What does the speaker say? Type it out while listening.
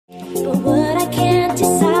But what I can't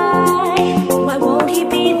decide, why won't he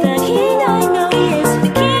be the king I know he is,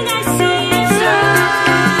 the king I see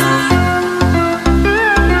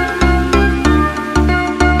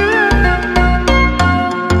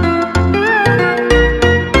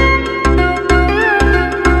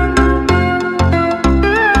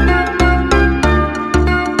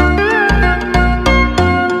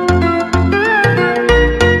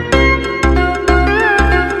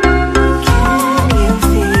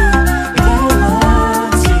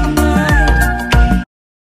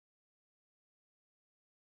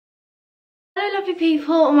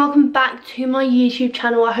people, and welcome back to my YouTube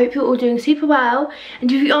channel. I hope you're all doing super well,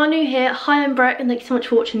 and if you are new here, hi, I'm Brooke and thank you so much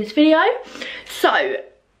for watching this video. So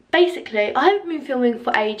basically I haven't been filming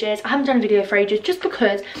for ages. I haven't done a video for ages just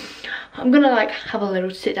because I'm gonna like have a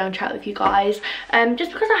little sit down chat with you guys,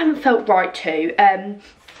 just because I haven't felt right to.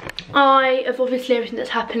 I have obviously everything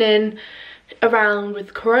that's happening around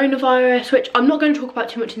with coronavirus, which I'm not going to talk about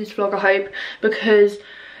too much in this vlog, I hope, because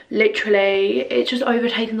literally it's just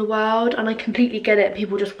overtaken the world, and I completely get it.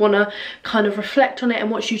 People just want to kind of reflect on it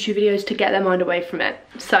and watch YouTube videos to get their mind away from it,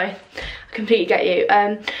 so I completely get you.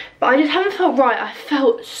 But I just haven't felt right. I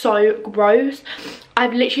felt so gross.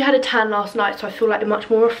 I've literally had a tan last night, so I feel like much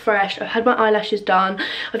more refreshed. I've had my eyelashes done,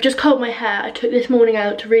 I've just curled my hair. I took this morning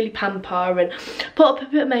out to really pamper and put up a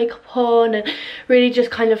bit of makeup on and really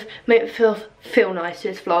just kind of make it feel nice,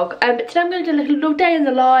 this vlog. But today I'm going to do like a little day in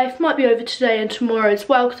the life. Might be over today and tomorrow as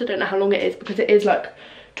well, because I don't know how long it is, because it is like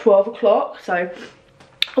 12 o'clock. So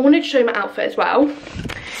I wanted to show you my outfit as well.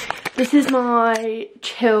 This is my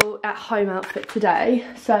chill at home outfit today.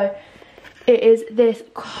 So it is this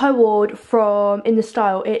cord from In The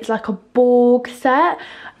Style. It's like a Borg set.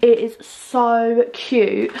 It is so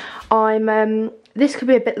cute. This could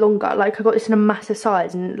be a bit longer. Like, I got this in a massive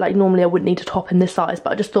size, and like normally I wouldn't need a top in this size,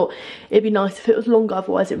 but I just thought it'd be nice if it was longer,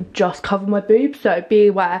 otherwise it would just cover my boobs, so be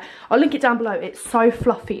aware. I'll link it down below. It's so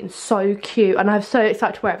fluffy and so cute, and I'm so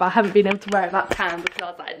excited to wear it, but I haven't been able to wear it that tan because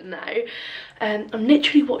I was like, no. I'm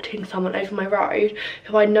literally watching someone over my road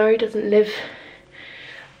who I know doesn't live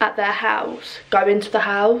at their house go into the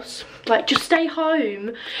house, like, just stay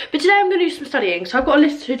home. But today I'm gonna do some studying, so I've got a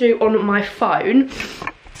list to do on my phone.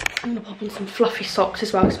 I'm gonna pop on some fluffy socks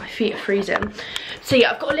as well because my feet are freezing. So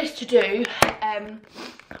yeah, I've got a list to do.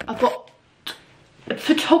 I've got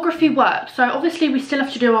photography work, so obviously we still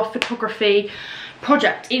have to do our photography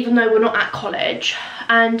project even though we're not at college,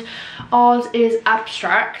 and ours is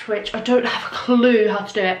abstract, which I don't have a clue how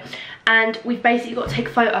to do it, and we've basically got to take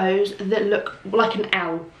photos that look like an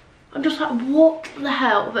L. I'm just like, what the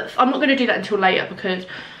hell? But I'm not going to do that until later because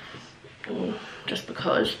just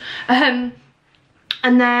because.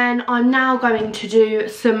 And then I'm now going to do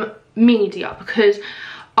some media because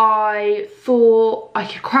I thought I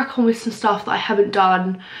could crack on with some stuff that I haven't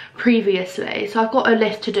done previously. So I've got a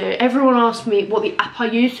list to do. Everyone asked me what the app I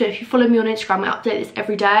use, so if you follow me on Instagram, I update this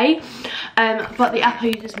every day. But the app I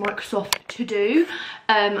use is Microsoft To Do.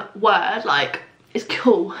 Word, like, it's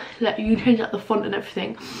cool. Like, you can change out the font and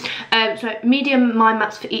everything. So medium mind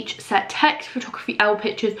maps for each set, text, photography, L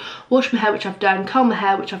pictures, wash my hair, which I've done, curl my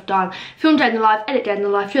hair, which I've done, film day in the life, edit day in the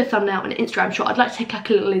life, do a thumbnail and an Instagram shot. I'd like to take like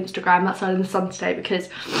a little Instagram outside in the sun today because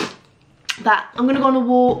that I'm gonna go on a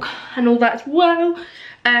walk and all that as well.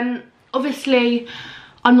 Obviously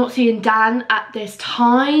I'm not seeing Dan at this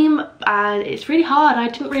time, and it's really hard. I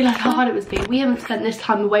didn't realise how hard it was being. We haven't spent this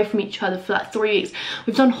time away from each other for like 3 weeks.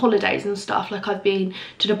 We've done holidays and stuff, like I've been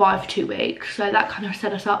to Dubai for 2 weeks, so that kind of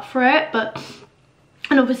set us up for it. But,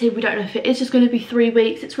 and obviously we don't know if it is just going to be 3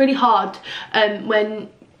 weeks. It's really hard when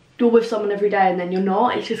you're with someone every day and then you're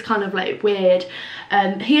not. It's just kind of like weird.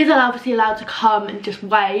 He is obviously allowed to come and just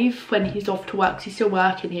wave when he's off to work, 'cause he's still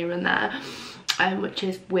working here and there, which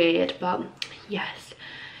is weird, but yes.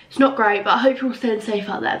 It's not great, but I hope you're all staying safe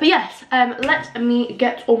out there. But yes, let me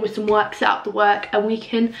get on with some work, set up the work, and we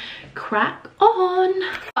can crack on.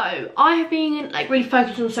 So I have been like really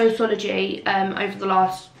focused on sociology over the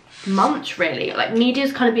last months, really. Like,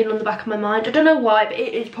 media's kind of been on the back of my mind. I don't know why, but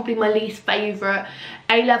it is probably my least favourite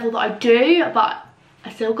A-level that I do, but I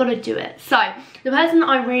still gotta do it. So the person that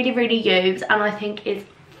I really use and I think is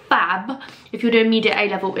fab if you're doing media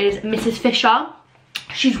A-level is Mrs. Fisher.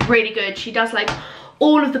 She's really good. She does like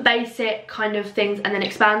all of the basic kind of things and then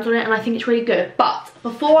expands on it, and I think it's really good. But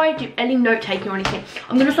before I do any note taking or anything,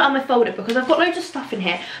 I'm going to start on my folder because I've got loads of stuff in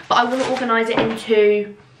here, but I want to organise it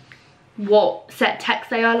into what set text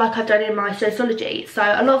they are, like I've done in my sociology. So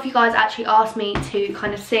a lot of you guys actually asked me to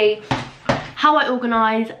kind of see how I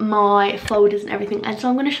organise my folders and everything, and so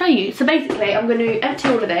I'm going to show you. So basically I'm going to empty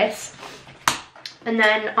all of this, and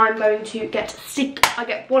then I'm going to get I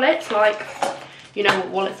get wallets like You know what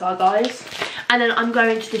wallets are, guys. And then I'm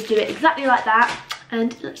going to just do it exactly like that,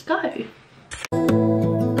 and let's go.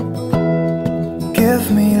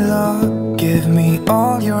 Give me love, give me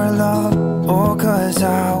all your love, oh, 'cause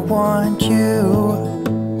I want you.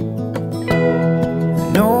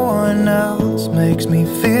 No one else makes me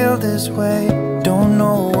feel this way, don't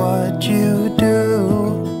know what you do.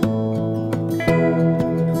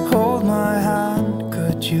 Hold my hand,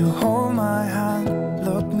 could you hold my hand,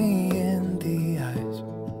 look me in the eyes.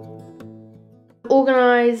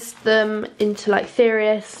 Organise them into like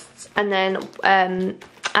theorists and then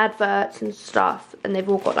adverts and stuff, and they've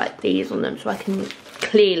all got like these on them so I can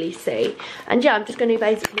clearly see. And yeah, I'm just going to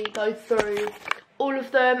basically go through all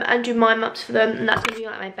of them and do mind maps for them, and that's going to be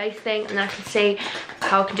like my base thing, and then I can see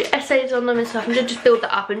how I can do essays on them and stuff. I'm going to just build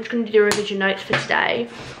that up. I'm just going to do revision notes for today.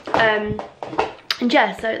 And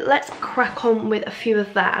yeah, so let's crack on with a few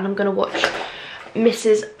of that, and I'm going to watch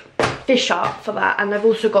Mrs. Fisher for that. And I've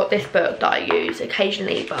also got this book that I use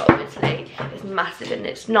occasionally, but obviously it's massive and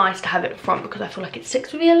it's nice to have it in front because I feel like it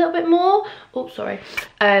sticks with me a little bit more. Oh, sorry.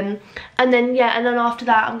 And then yeah, and then after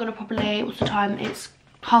that I'm going to probably, what's the time? It's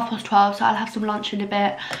 12:30, so I'll have some lunch in a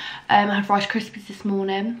bit. I had Rice Krispies this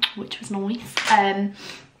morning, which was nice. And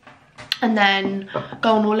then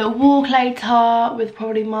go on a little walk later with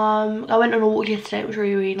probably mum. I went on a walk yesterday, it was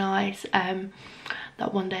really, really nice.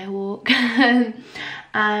 That one day walk.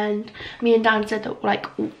 And me and Dan said that like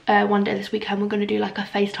one day this weekend we're going to do like a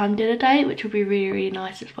FaceTime dinner date, which would be really, really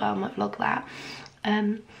nice as well. I might vlog that.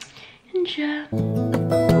 And yeah.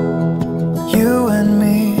 You and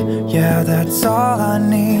me, yeah, that's all I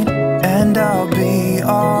need, and I'll be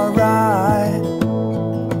alright.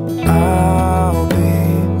 I'll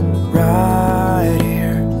be right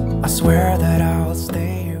here, I swear that I'll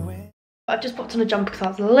stay here with. I've just popped on a jumper because I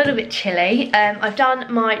was a little bit chilly. I've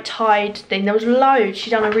done my Tide thing. There was loads.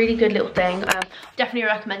 She's done a really good little thing. Definitely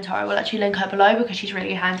recommend her. I will actually link her below because she's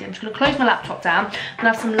really handy. I'm just going to close my laptop down and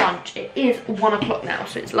have some lunch. It is 1 o'clock now,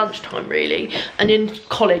 so it's lunchtime really. And in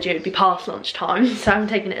college it would be past lunchtime, so I'm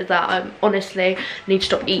taking it as that. I honestly need to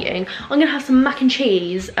stop eating. I'm going to have some mac and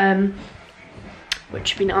cheese, which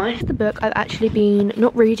should be nice. The book I've actually been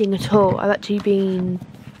not reading at all. I've actually been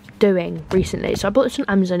doing recently. So I bought this on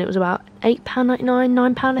Amazon. It was about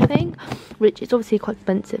 £8.99, £9 I think, which is obviously quite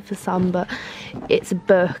expensive for some, but it's a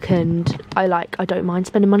book and I don't mind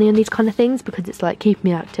spending money on these kind of things because it's like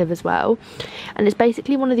keeping me active as well. And it's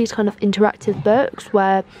basically one of these kind of interactive books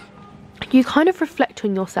where you kind of reflect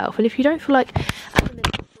on yourself, and if you don't feel like at the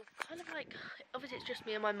minute, kind of like, obviously it's just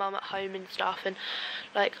me and my mum at home and stuff, and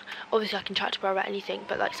like obviously I can chat to her about anything,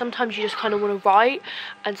 but like sometimes you just kind of want to write,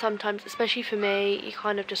 and sometimes, especially for me, you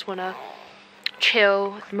kind of just want to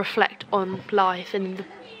chill and reflect on life, and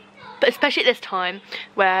but especially at this time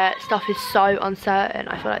where stuff is so uncertain,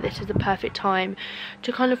 I feel like this is the perfect time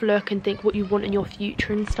to kind of look and think what you want in your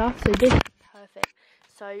future and stuff. So this is perfect.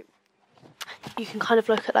 So you can kind of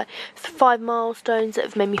look at like 5 milestones that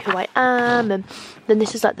have made me who I am, and then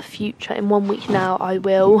this is like the future. In 1 week now I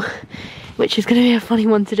will, which is going to be a funny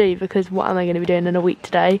one to do because what am I going to be doing in a week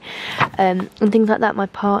today, and things like that, my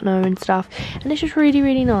partner and stuff, and it's just really,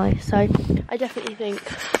 really nice. So I definitely think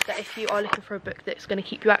that if you are looking for a book that's going to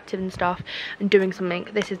keep you active and stuff and doing something,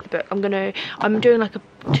 this is the book. I'm doing like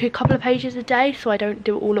a couple of pages a day, so I don't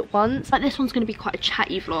do it all at once. Like this one's going to be quite a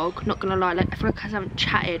chatty vlog, not gonna lie. Like I feel like I haven't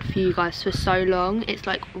chatted for you guys for so long. It's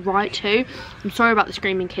like right to. I'm sorry about the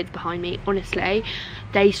screaming kids behind me. Honestly,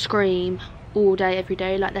 they scream all day every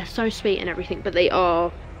day. Like they're so sweet and everything, but they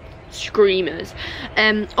are screamers.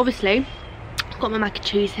 Obviously I've got my mac and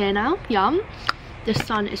cheese here now. Yum. The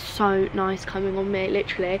sun is so nice coming on me,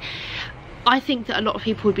 literally. I think that a lot of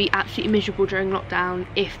people would be absolutely miserable during lockdown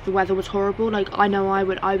if the weather was horrible. Like I know I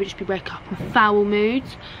would just be waking up in foul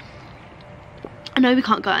moods. I know we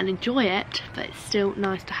can't go out and enjoy it, but it's still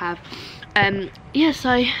nice to have. Yeah,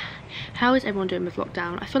 so how is everyone doing with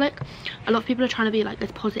lockdown? I feel like a lot of people are trying to be like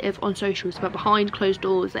as positive on socials, but behind closed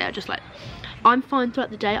doors they are just like, I'm fine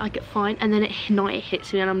throughout the day, I get fine, and then at night it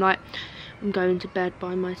hits me and I'm like, I'm going to bed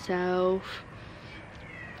by myself.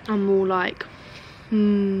 I'm all like,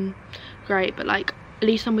 great, but like at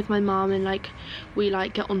least I'm with my mum and like we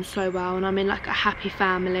like get on so well, and I'm in like a happy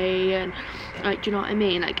family, and like, do you know what I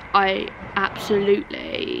mean? Like I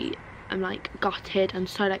absolutely am like gutted, and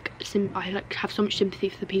so like I like have so much sympathy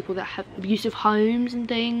for the people that have abusive homes and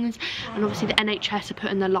things, and obviously the NHS are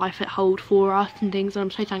putting their life at hold for us and things, and I'm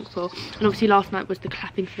so thankful. And obviously last night was the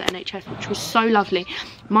clapping for the NHS, which was so lovely.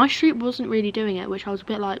 My street wasn't really doing it, which I was a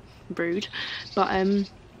bit like rude, but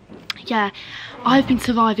yeah, I've been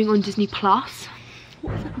surviving on Disney Plus.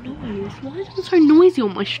 What was that noise? Why is it so noisy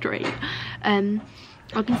on my street?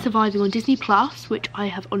 I've been surviving on Disney Plus, which I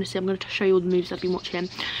have, honestly, I'm going to show you all the movies I've been watching.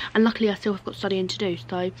 And luckily I still have got studying to do.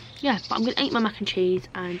 So yeah, but I'm going to eat my mac and cheese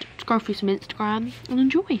and scroll through some Instagram and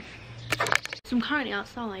enjoy. So I'm currently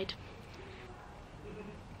outside.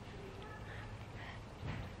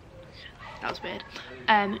 That was weird.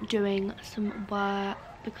 Doing some work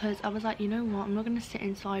because I was like, you know what, I'm not going to sit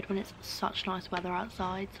inside when it's such nice weather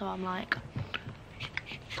outside. So I'm like,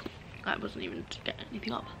 I wasn't even to get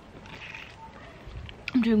anything up.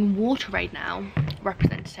 I'm doing water raid now,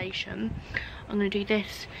 representation. I'm going to do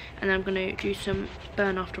this and then I'm going to do some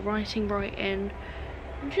burn after writing, and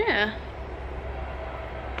yeah.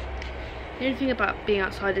 The only thing about being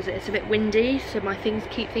outside is that it's a bit windy, so my things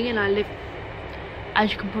keep thinking. I live,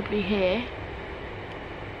 as you can probably hear,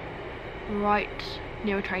 right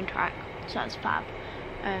near a train track, so that's fab.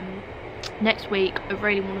 Next week I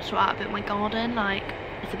really want to sort out a bit of my garden, like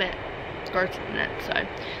it's a bit gross at the minute, so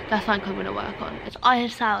that's something I'm going to work on. I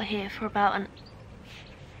had sat out here for about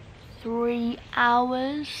 3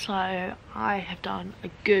 hours, so I have done a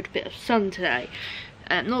good bit of sun today.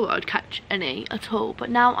 Not that I'd catch any at all, but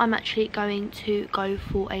now I'm actually going to go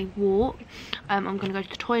for a walk. I'm going to go to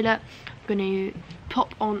the toilet. I'm going to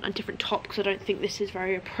pop on a different top because I don't think this is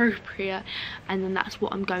very appropriate, and then that's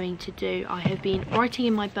what I'm going to do. I have been writing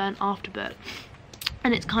in my burn after book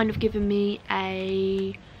and it's kind of given me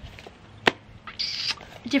a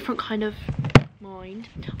different kind of mind.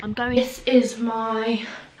 This is my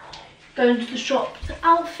going to the shops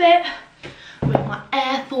outfit with my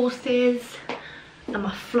Air Forces and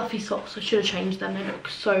my fluffy socks. I should have changed them, they look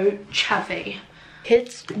so chavvy.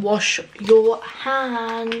 Kids, wash your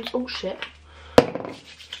hands. Oh shit.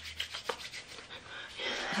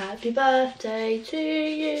 Happy birthday to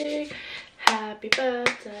you. Happy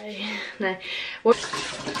birthday. No.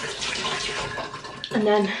 And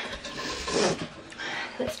then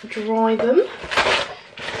let's dry them.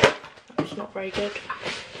 That's not very good.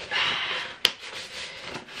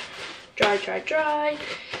 Dry, dry, dry.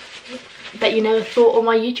 Bet you never thought on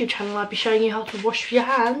my YouTube channel I'd be showing you how to wash your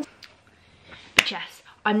hands. Yes,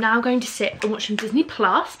 I'm now going to sit and watch some Disney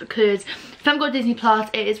Plus because if you haven't got Disney Plus,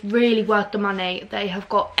 it is really worth the money. They have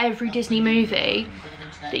got every Disney movie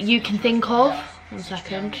that you can think of. 1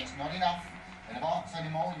 second. Not enough. In advance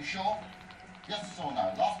anymore, you sure? Yes or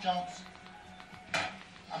no? Last chance.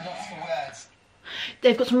 I'm lost for words.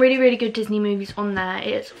 They've got some really, really good Disney movies on there.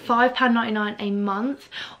 It's £5.99 a month,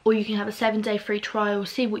 or you can have a 7-day free trial,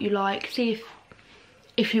 see what you like, see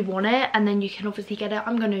if you want it, and then you can obviously get it.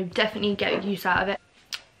 I'm going to definitely get use out of it.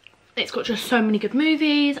 It's got just so many good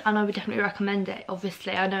movies and I would definitely recommend it.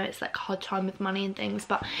 Obviously I know it's like a hard time with money and things,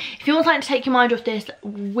 but if you want something to take your mind off this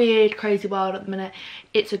weird crazy world at the minute,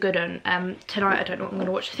 it's a good one. Tonight I don't know what I'm going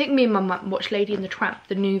to watch. I think me and mum might watch Lady and the Tramp,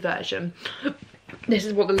 the new version. This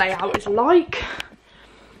is what the layout is like,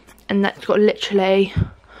 and that's got literally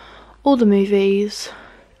all the movies.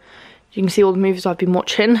 You can see all the movies I've been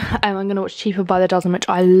watching. I'm going to watch Cheaper by the Dozen, which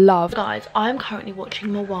I love. Guys, I'm currently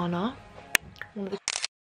watching Moana,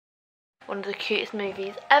 one of the cutest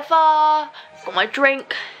movies ever. Got my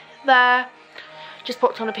drink there. Just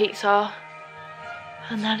popped on a pizza.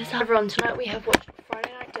 And that is how. Everyone, tonight we have watched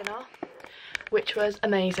Friday Night Dinner, which was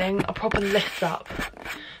amazing. A proper lift up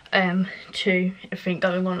to everything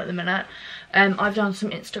going on at the minute. I've done some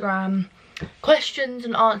Instagram questions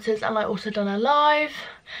and answers, and I also done a live.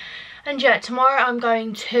 And yeah, tomorrow I'm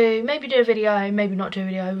going to maybe do a video, maybe not do a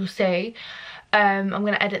video, we'll see. I'm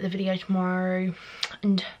going to edit the video tomorrow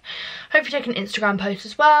and hopefully take an Instagram post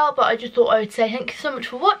as well. But I just thought I would say thank you so much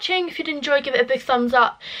for watching. If you did enjoy, give it a big thumbs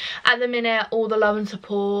up. At the minute, all the love and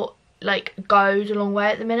support like goes a long way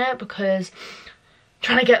at the minute, because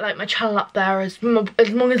trying to get like my channel up there as long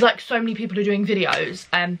as like so many people are doing videos,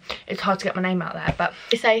 it's hard to get my name out there. But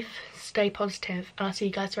stay safe, stay positive, and I'll see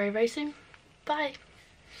you guys very, very soon. Bye.